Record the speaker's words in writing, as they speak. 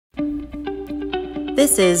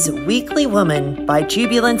This is Weekly Woman by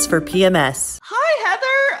Jubilance for PMS. Hi,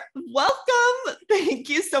 Heather. Welcome. Thank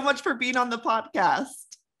you so much for being on the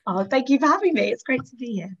podcast. Oh, thank you for having me. It's great to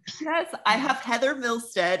be here. Yes, I have Heather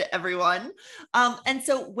Milsted, everyone. And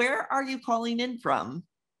so where are you calling in from?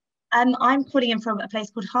 I'm calling in from a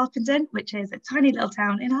place called Harpenden, which is a tiny little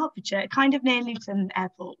town in Hertfordshire, kind of near Luton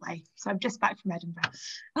Airport way. So I'm just back from Edinburgh.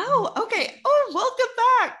 Oh, okay. Oh, welcome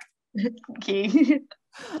back. Thank you.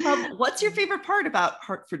 What's your favorite part about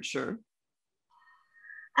Hertfordshire?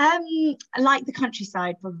 I like the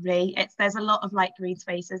countryside, probably. There's a lot of like green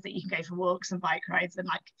spaces that you can go for walks and bike rides and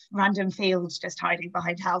like random fields just hiding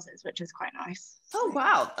behind houses, which is quite nice. Oh,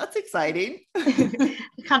 wow. That's exciting.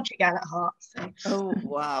 Country girl at heart. So. Oh,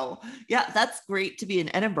 wow. Yeah, that's great to be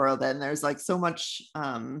in Edinburgh then. There's like so much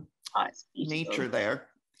nature there.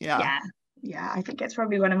 Yeah, I think it's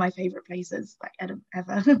probably one of my favorite places like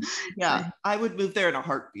ever. Yeah, so. I would move there in a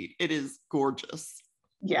heartbeat. It is gorgeous.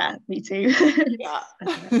 Yeah, me too. Yeah.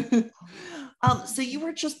 So you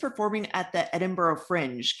were just performing at the Edinburgh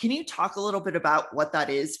Fringe. Can you talk a little bit about what that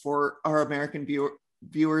is for our American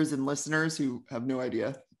viewers and listeners who have no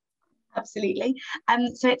idea? Absolutely.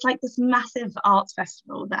 So it's like this massive arts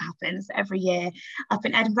festival that happens every year up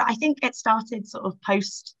in Edinburgh. I think it started sort of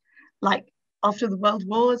post, like after the World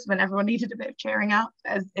Wars, when everyone needed a bit of cheering up,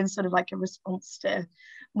 as in sort of like a response to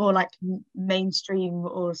more like mainstream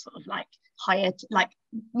or sort of like higher, like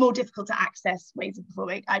more difficult to access ways of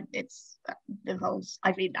performing. It involves,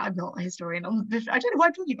 I mean, I'm not a historian on this, I don't know why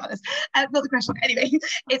I'm talking about this, not the question. Anyway,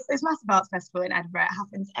 it's this massive arts festival in Edinburgh. It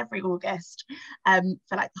happens every August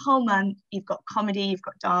for like the whole month. You've got comedy, you've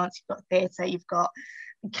got dance, you've got theatre, you've got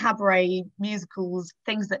cabaret, musicals,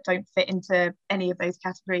 things that don't fit into any of those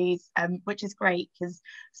categories, which is great because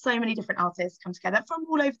so many different artists come together from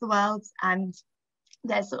all over the world, and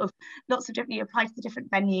there's sort of lots of different, you apply to the different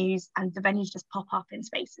venues and the venues just pop up in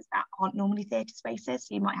spaces that aren't normally theatre spaces.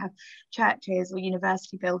 So you might have churches or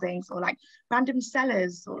university buildings or like random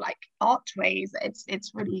cellars or like archways.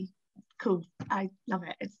 It's really cool. I love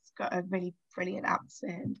it. It's got a really brilliant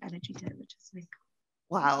atmosphere and energy to it, which is really cool.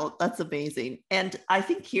 Wow, that's amazing. And I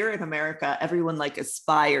think here in America, everyone like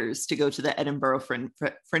aspires to go to the Edinburgh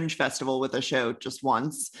Fringe Festival with a show just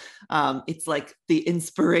once. It's like the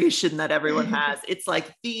inspiration that everyone has. It's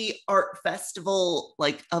like the art festival,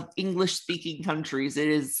 like of English speaking countries. It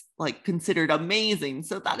is like considered amazing.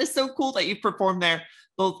 So that is so cool that you performed there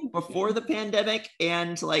both before the pandemic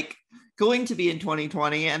and like going to be in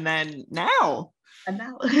 2020 and then now. And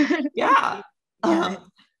now. Yeah.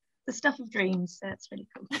 The stuff of dreams. That's really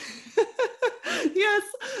cool. Yes.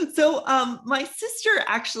 So my sister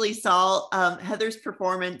actually saw Heather's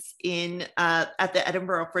performance at the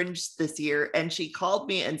Edinburgh Fringe this year, and she called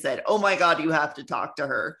me and said, "Oh my God, you have to talk to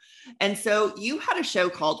her." And so you had a show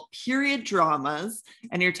called Period Dramas,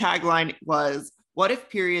 and your tagline was, "What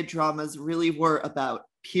if period dramas really were about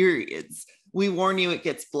periods? We warn you, it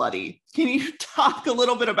gets bloody." Can you talk a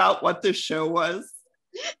little bit about what this show was?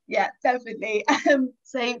 Yeah, definitely.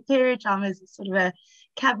 So Period Dramas is sort of a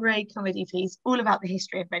cabaret comedy piece all about the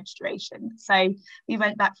history of menstruation. So we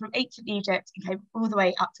went back from ancient Egypt and came all the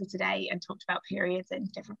way up to today and talked about periods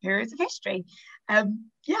and different periods of history.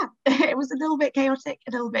 It was a little bit chaotic,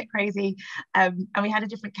 a little bit crazy, and we had a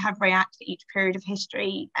different cabaret act for each period of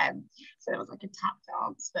history. So there was like a tap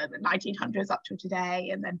dance for the 1900s up to today,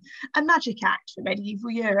 and then a magic act for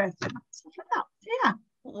medieval Europe and stuff like that. Yeah.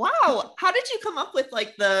 Wow. How did you come up with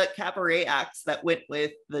like the cabaret acts that went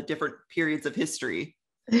with the different periods of history?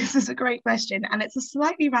 This is a great question, and it's a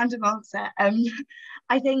slightly random answer.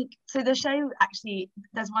 I think, so the show actually,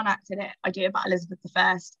 there's one act in it I do about Elizabeth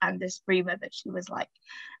I and this rumor that she was like,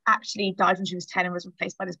 actually died when she was 10 and was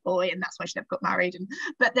replaced by this boy, and that's why she never got married.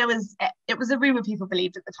 But it was a rumor people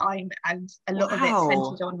believed at the time, and a lot of it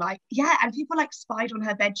centered on like, yeah, and people like spied on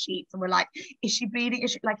her bed sheets and were like, is she bleeding?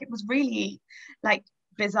 Is she, like, it was really like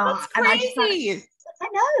bizarre. That's crazy. And I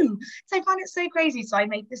know. So I found it so crazy. So I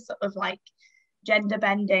made this sort of like gender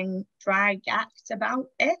bending drag act about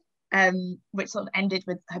it, which sort of ended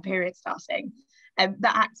with her period starting.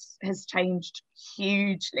 The act has changed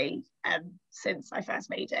hugely since I first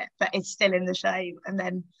made it, but it's still in the show. And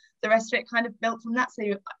then the rest of it kind of built from that. So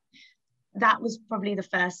that was probably the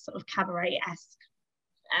first sort of cabaret-esque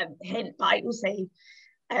hint. But I also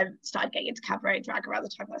started getting into cabaret and drag around the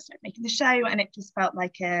time I started making the show, and it just felt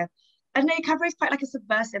like I don't know, cabaret is quite like a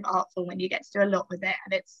subversive art form when you get to do a lot with it,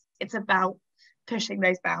 and it's about pushing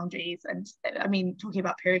those boundaries. And I mean, talking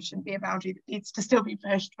about period shouldn't be a boundary that needs to still be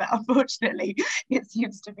pushed, but unfortunately it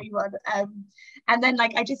seems to be one. And then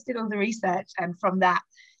like I just did all the research, and from that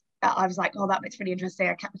I was like, oh, that looks really interesting.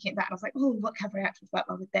 I kept looking at that and I was like, oh, what cabaret actors work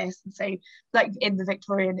well with this? And so like in the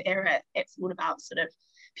Victorian era, it's all about sort of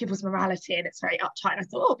people's morality and it's very uptight. And I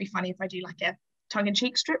thought, oh, it'd be funny if I do like a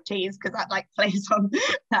tongue-in-cheek striptease, because that like plays on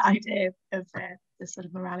that idea of the sort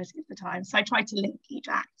of morality of the time. So I tried to link each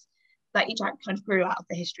act, like each act kind of grew out of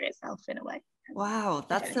the history itself in a way. Wow,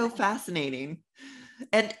 that's so fascinating.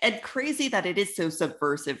 And crazy that it is so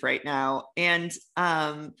subversive right now. And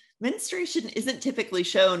menstruation isn't typically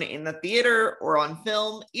shown in the theater or on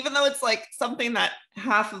film, even though it's like something that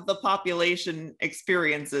half of the population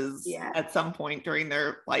experiences at some point during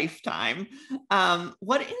their lifetime.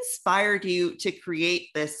 What inspired you to create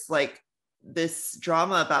this this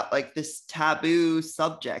drama about like this taboo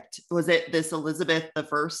subject? Was it this Elizabeth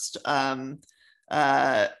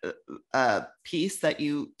I piece that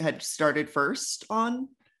you had started first on?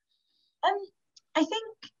 I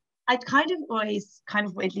think I'd kind of always kind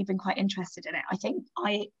of weirdly been quite interested in it. I think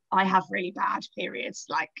I have really bad periods,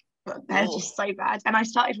 like they're just so bad, and I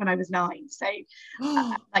started when I was 9, so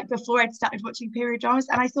like before I'd started watching period dramas,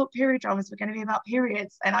 and I thought period dramas were going to be about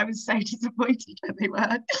periods, and I was so disappointed when they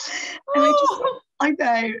weren't. And I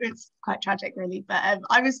know it's quite tragic really, but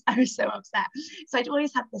I was so upset. So I'd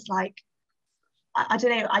always had this like, I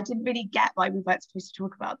don't know, I didn't really get why we weren't supposed to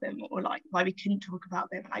talk about them, or like why we couldn't talk about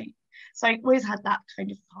them. So I always had that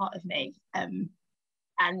kind of part of me.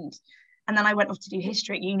 And then I went off to do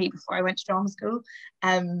history at uni before I went to drama school.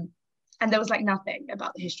 And there was like nothing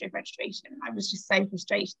about the history of menstruation. I was just so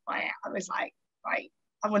frustrated by it. I was like, right,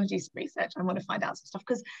 I want to do some research. I want to find out some stuff,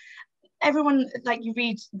 because everyone, like you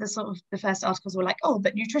read the sort of the first articles were like, oh,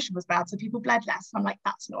 but nutrition was bad, so people bled less. And I'm like,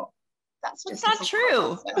 that's just not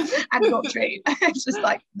true. And not true. It's just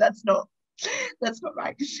like that's not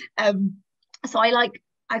right. So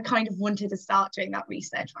I kind of wanted to start doing that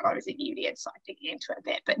research when I was at uni and started digging into it a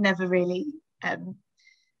bit, but never really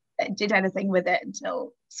did anything with it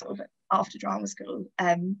until sort of after drama school.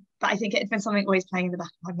 But I think it had been something always playing in the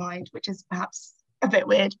back of my mind, which is perhaps a bit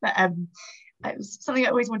weird, but it was something I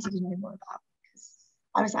always wanted to know more about, because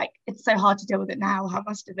I was like, it's so hard to deal with it now.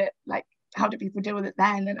 How do people deal with it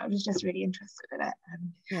then? And I was just really interested in it.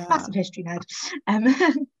 Massive history nerd.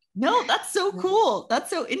 No, that's so cool. That's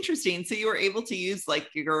so interesting. So you were able to use like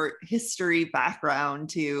your history background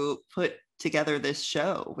to put together this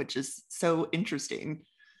show, which is so interesting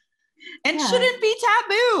and shouldn't be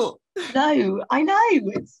taboo. No, I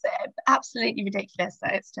know, it's absolutely ridiculous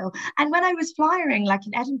that it's still. And when I was flyering like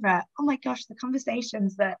in Edinburgh, oh my gosh, the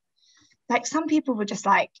conversations that like some people were just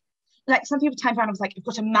like some people turned around and was like, I've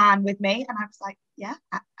got a man with me, and I was like, yeah,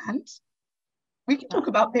 and we can talk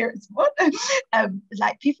about periods. What?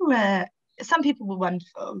 Like some people were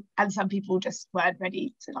wonderful, and some people just weren't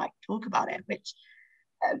ready to like talk about it, which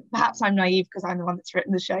perhaps I'm naive because I'm the one that's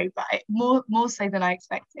written the show, but more so than I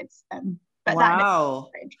expected. But wow,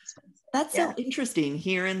 that very interesting. So, that's so interesting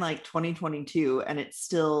here in like 2022, and it's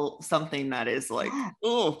still something that is like,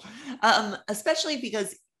 especially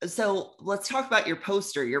because. So let's talk about your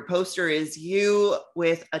poster. Your poster is you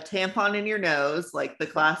with a tampon in your nose, like the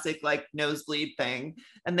classic like nosebleed thing.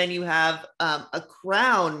 And then you have a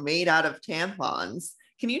crown made out of tampons.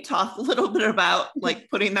 Can you talk a little bit about like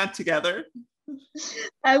putting that together?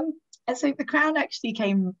 So the crown actually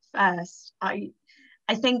came first.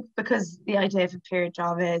 I think because the idea of a period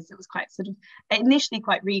drama is it was quite sort of initially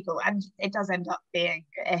quite regal, and it does end up being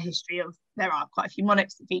a history of, there are quite a few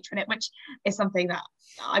monarchs that feature in it, which is something that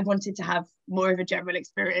I wanted to have more of a general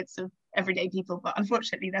experience of everyday people, but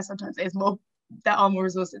unfortunately there are more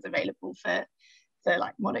resources available for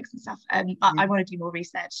like monarchs and stuff. I want to do more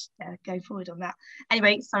research going forward on that.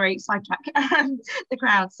 Anyway, sorry, sidetrack. The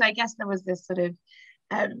crown. So I guess there was this sort of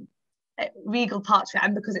regal part to it,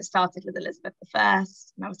 and because it started with Elizabeth I, and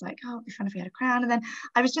I was like, oh, it'd be fun if we had a crown. And then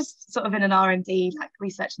I was just sort of in an R&D like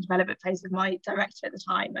research and development phase with my director at the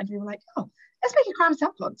time, and we were like, oh, let's make a crown of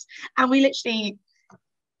tampons. And we literally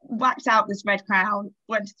whacked out this red crown,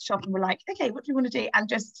 went to the shop and were like, okay, what do we want to do, and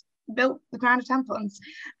just built the crown of tampons.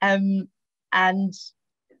 And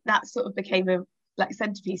that sort of became a like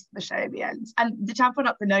centerpiece of the show in the end. And the tampon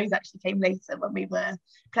up the nose actually came later when we were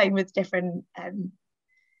playing with different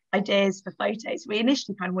ideas for photos. We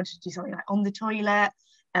initially kind of wanted to do something like on the toilet,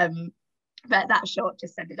 but that shot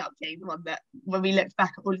just ended up being the one that when we looked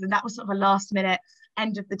back at all of them, that was sort of a last minute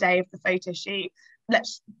end of the day of the photo shoot,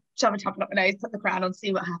 let's shove a tampon up the nose, put the crown on,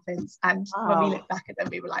 see what happens. And when we looked back at them,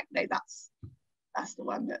 we were like, no, that's the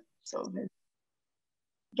one that sort of is.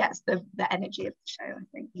 gets the energy of the show, I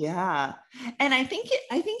think. Yeah. And I think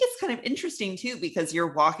it's kind of interesting too, because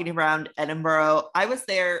you're walking around Edinburgh. I was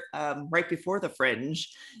there right before the Fringe,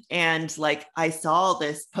 and like I saw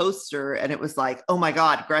this poster and it was like, oh my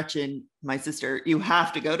God, Gretchen, my sister, you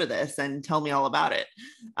have to go to this and tell me all about it.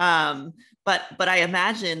 But I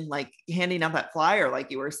imagine like handing out that flyer, like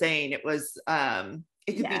you were saying, it was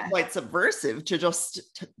it could be quite subversive to just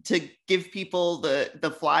to give people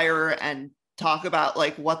the flyer and talk about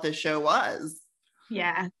like what the show was.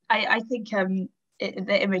 Yeah, I think the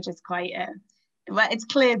image is quite well, it's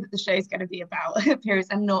clear that the show is going to be about periods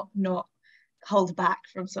and not hold back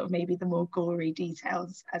from sort of maybe the more gory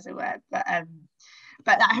details, as it were.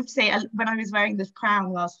 But I have to say, when I was wearing this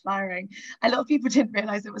crown last flyering, a lot of people didn't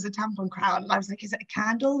realize it was a tampon crown. And I was like, is it a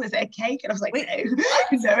candle? Is it a cake? And I was like, wait,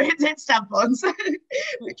 no, it's tampons,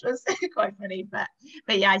 which was quite funny. But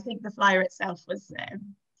yeah, I think the flyer itself was,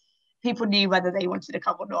 people knew whether they wanted to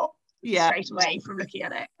come or not straight away from looking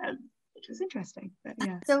at it, which was interesting. But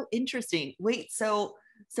yeah, that's so interesting. Wait, so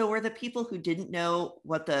were the people who didn't know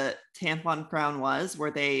what the tampon crown was, were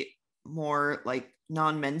they more like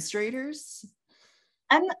non-menstruators?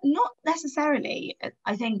 Not necessarily.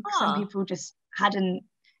 I think some people just hadn't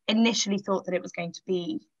initially thought that it was going to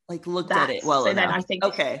be like looked at it well enough. Then I think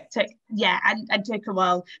and took a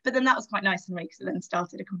while, but then that was quite nice in a way, because it then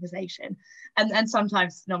started a conversation. And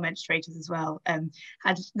sometimes non-menstruators as well.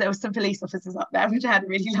 There were some police officers up there which I had a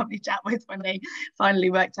really lovely chat with when they finally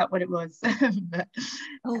worked out what it was.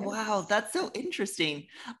 Oh wow, that's so interesting.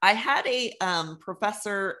 I had a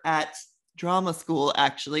professor at drama school,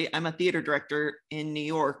 actually. I'm a theater director in New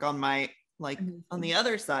York on my on the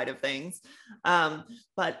other side of things.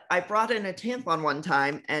 But I brought in a tampon one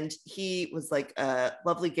time, and he was like a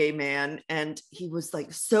lovely gay man. And he was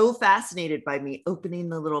like so fascinated by me opening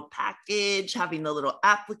the little package, having the little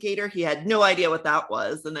applicator. He had no idea what that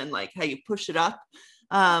was. And then like how you push it up.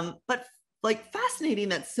 But like fascinating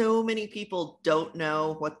that so many people don't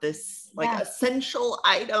know what this like essential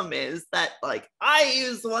item is that like I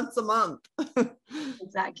use once a month.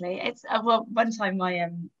 Exactly. It's well, one time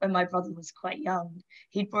when my brother was quite young,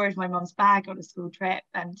 he borrowed my mum's bag on a school trip,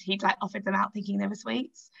 and he'd like offered them out thinking they were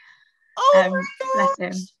sweets. Oh my gosh.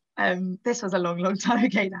 Bless him. This was a long time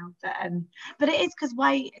ago now, but it is because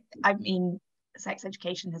I mean, sex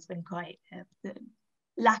education has been quite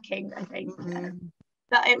lacking, I think.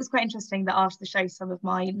 But it was quite interesting that after the show, some of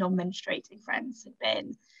my non-menstruating friends had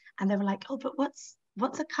been, and they were like, oh, but what's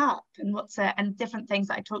a cup, and and different things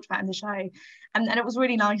that I talked about in the show. And it was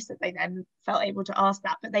really nice that they then felt able to ask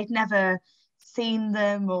that, but they'd never seen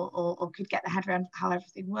them or could get their head around how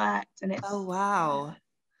everything worked. And it's, oh wow,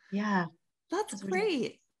 yeah, that's great.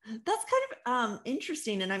 Really, that's kind of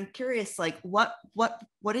interesting. And I'm curious, like what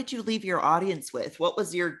did you leave your audience with? What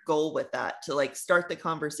was your goal with that? To like start the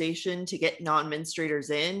conversation, to get non-menstruators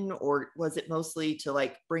in, or was it mostly to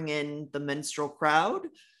like bring in the menstrual crowd?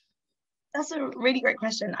 That's a really great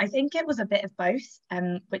question. I think it was a bit of both,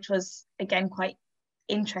 which was again quite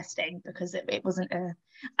interesting, because it wasn't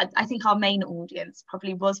I think our main audience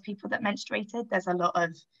probably was people that menstruated. There's a lot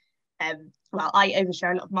of well, I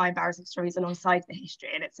overshare a lot of my embarrassing stories alongside the history,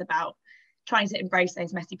 and it's about trying to embrace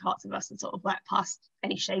those messy parts of us and sort of work past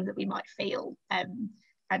any shame that we might feel,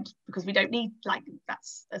 and because we don't need, like,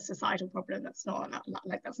 that's a societal problem, that's not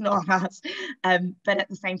us, but at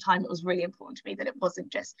the same time it was really important to me that it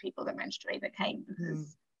wasn't just people that menstruate that came,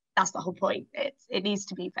 because that's the whole point. It needs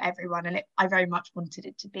to be for everyone, and I very much wanted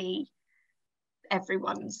it to be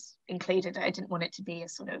everyone's included. I didn't want it to be a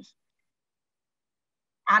sort of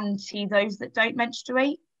anti those that don't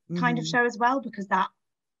menstruate kind of show as well, because that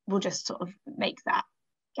will just sort of make that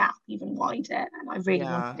gap even wider. And I really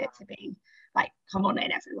wanted it to be like, come on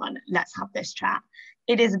in everyone, let's have this chat.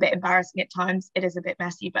 It is a bit embarrassing at times, it is a bit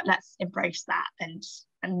messy, but let's embrace that and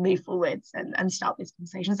move forwards and start these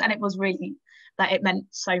conversations. And it was really, like, it meant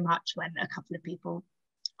so much when a couple of people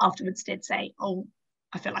afterwards did say, oh,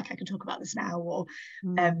 I feel like I can talk about this now, or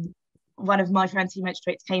one of my friends who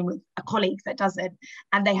menstruates came with a colleague that doesn't,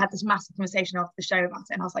 and they had this massive conversation after the show about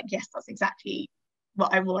it, and I was like, yes, that's exactly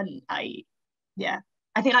what I want. I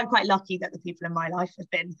think I'm quite lucky that the people in my life have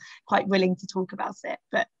been quite willing to talk about it,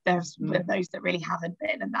 but there's those that really haven't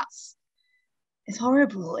been, and it's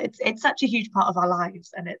horrible. It's such a huge part of our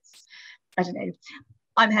lives, and it's, I don't know,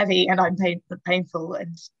 I'm heavy and I'm painful,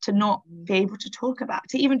 and to not be able to talk about,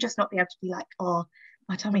 to even just not be able to be like, oh,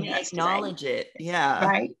 my tummy hurts today. Acknowledge it,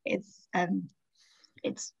 right? It's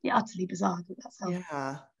utterly bizarre. That's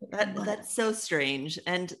how. That's so strange,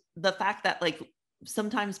 and the fact that like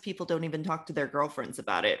sometimes people don't even talk to their girlfriends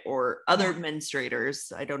about it, or other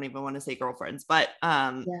menstruators. I don't even want to say girlfriends, but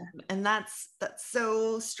and that's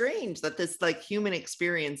so strange that this like human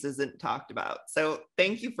experience isn't talked about. So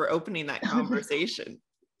thank you for opening that conversation.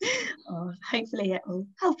 Hopefully it will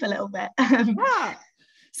help a little bit. Yeah.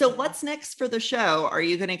 So what's next for the show? Are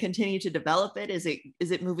you going to continue to develop it? Is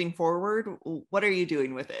it moving forward? What are you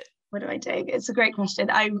doing with it? What do I do? It's a great question.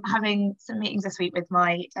 I'm having some meetings this week with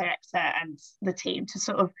my director and the team to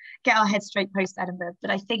sort of get our heads straight post Edinburgh. But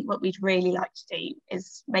I think what we'd really like to do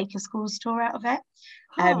is make a schools tour out of it.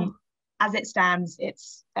 As it stands,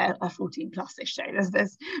 it's a 14 plus-ish show.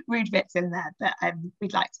 There's rude bits in there, but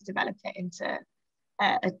we'd like to develop it into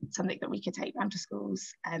something that we could take around to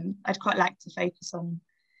schools. I'd quite like to focus on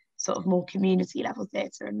sort of more community level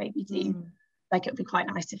theatre, and maybe do like, it would be quite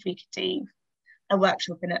nice if we could do a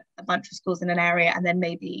workshop in a bunch of schools in an area, and then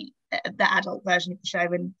maybe the adult version of the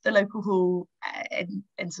show in the local hall,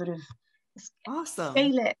 and sort of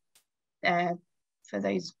scale it for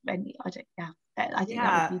those. I think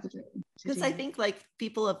that would be the dream. Because I think like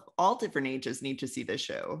people of all different ages need to see this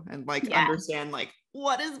show and like understand like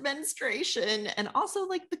what is menstruation, and also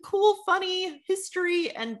like the cool, funny history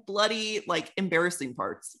and bloody, like embarrassing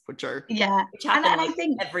parts, which happen and like, I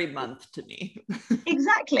think every month to me.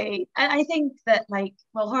 Exactly. And I think that like,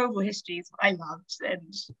 well, horrible history is what I loved,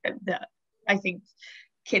 and that I think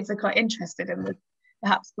kids are quite interested in the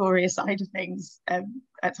perhaps gorier side of things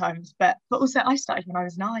at times, but also I started when I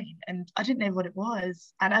was 9 and I didn't know what it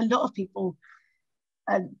was, and a lot of people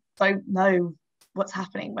don't know what's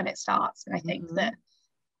happening when it starts. And I think that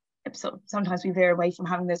sort of sometimes we veer away from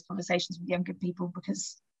having those conversations with younger people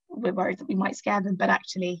because we're worried that we might scare them, but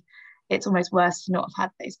actually it's almost worse to not have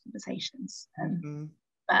had those conversations.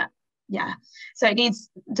 But so it needs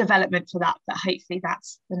development for that, but hopefully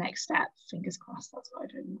that's the next step. Fingers crossed, that's what I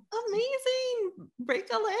do. Amazing. Break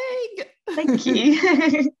a leg. Thank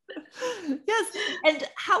you. Yes. And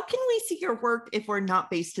how can we see your work if we're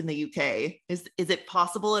not based in the UK? Is it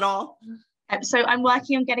possible at all? So I'm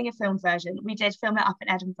working on getting a film version. We did film it up in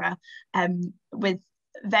Edinburgh with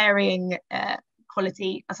varying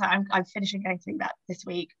quality. So I'm finishing going through that this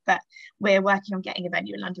week, but we're working on getting a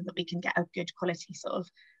venue in London that we can get a good quality sort of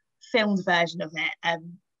filmed version of it,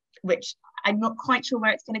 which I'm not quite sure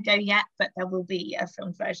where it's going to go yet, but there will be a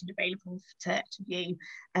filmed version available to view.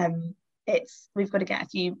 We've got to get a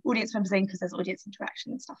few audience members in because there's audience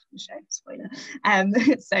interaction and stuff on the show,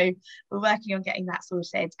 spoiler. So we're working on getting that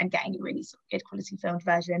sorted and getting a really sort of good quality filmed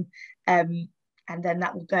version, and then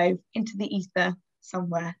that will go into the ether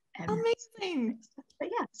somewhere. Amazing. But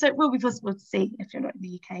so it will be possible to see if you're not in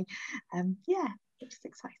the UK. It's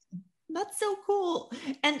exciting. That's so cool.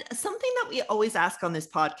 And something that we always ask on this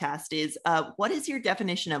podcast is, what is your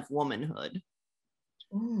definition of womanhood?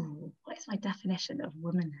 Ooh, what is my definition of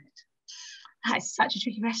womanhood? That is such a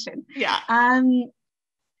tricky question. Yeah. I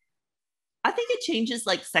think it changes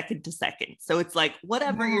like second to second. So it's like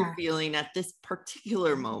whatever you're feeling at this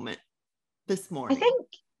particular moment this morning.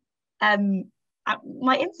 I think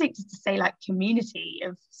my instinct is to say like community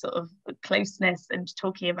of sort of closeness and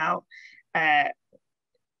talking about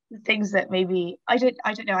things that maybe I don't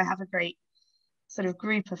know. I have a great sort of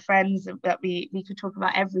group of friends that we could talk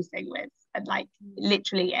about everything with, and like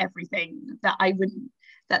literally everything that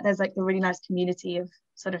there's like a really nice community of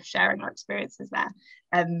sort of sharing our experiences there.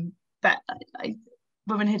 But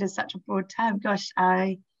womanhood is such a broad term. Gosh,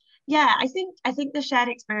 I think the shared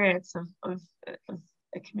experience of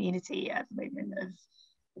a community, of movement, of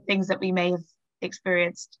things that we may have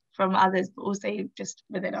experienced from others, but also just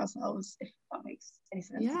within ourselves, if that makes any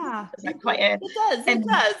sense. Yeah, it's like quite a, it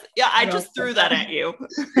does. Yeah, I just threw that at you.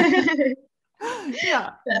 Yeah.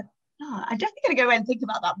 I'm definitely going to go away and think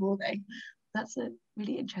about that more though. That's a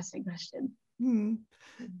really interesting question.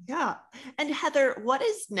 Yeah. And Heather, what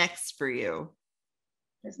is next for you?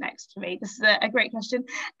 What's next for me? This is a great question.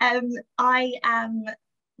 I am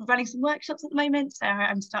running some workshops at the moment, so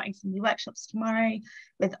I'm starting some new workshops tomorrow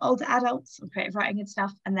with older adults on creative writing and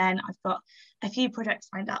stuff, and then I've got a few projects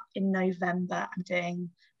lined up in November. I'm doing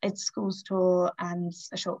a schools tour and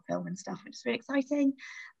a short film and stuff, which is really exciting.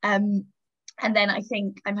 And then I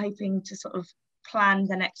think I'm hoping to sort of plan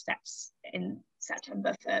the next steps in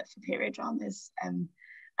September for period dramas.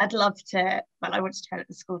 I'd love to, I want to try at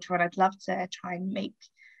the school tour, and I'd love to try and make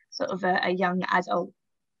sort of a young adult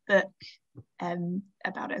book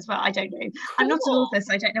about it as well. I don't know. I'm not an author,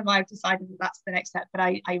 so I don't know why I've decided that that's the next step, but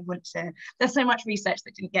I want to, there's so much research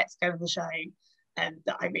that didn't get to go in the show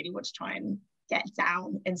that I really want to try and get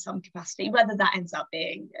down in some capacity, whether that ends up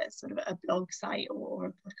being a sort of a blog site or a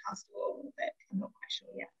podcast or a book. I'm not quite sure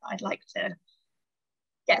yet. I'd like to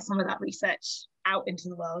get some of that research out into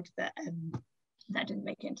the world that didn't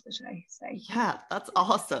make it into the show. So yeah, that's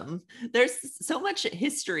awesome. There's so much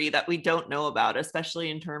history that we don't know about, especially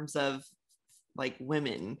in terms of like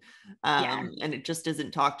women, and it just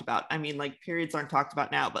isn't talked about. I mean, like periods aren't talked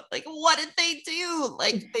about now, but like what did they do?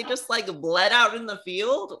 Like they just like bled out in the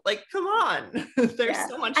field, like come on. There's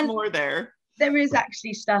so much more there. There is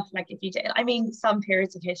actually stuff like, if you did, I mean, some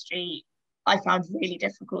periods of history I found really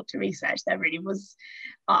difficult to research. There really was,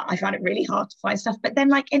 I found it really hard to find stuff. But then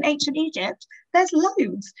like in ancient Egypt, there's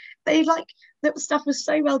loads. They like, that stuff was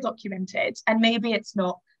so well documented. And maybe it's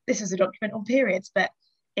not, this is a document on periods, but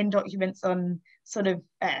in documents on sort of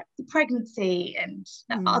pregnancy and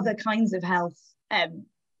other kinds of health,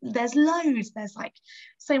 there's loads. There's like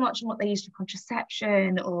so much on what they used for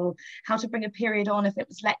contraception or how to bring a period on if it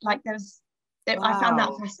was like there's, I found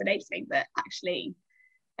that fascinating, that actually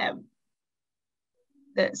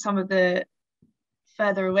that some of the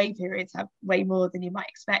further away periods have way more than you might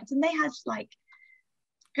expect. And they had like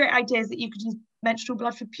great ideas that you could use menstrual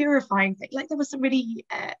blood for purifying things. Like there was some really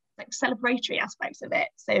like celebratory aspects of it.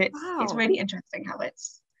 So it's really interesting how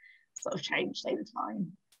it's sort of changed over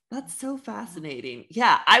time. That's so fascinating.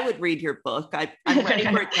 Yeah, I would read your book. I'm ready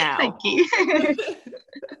for it now. Thank you.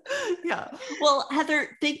 Yeah. Well, Heather,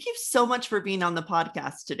 thank you so much for being on the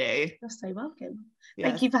podcast today. You're so welcome. Yes.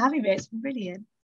 Thank you for having me. It's been brilliant.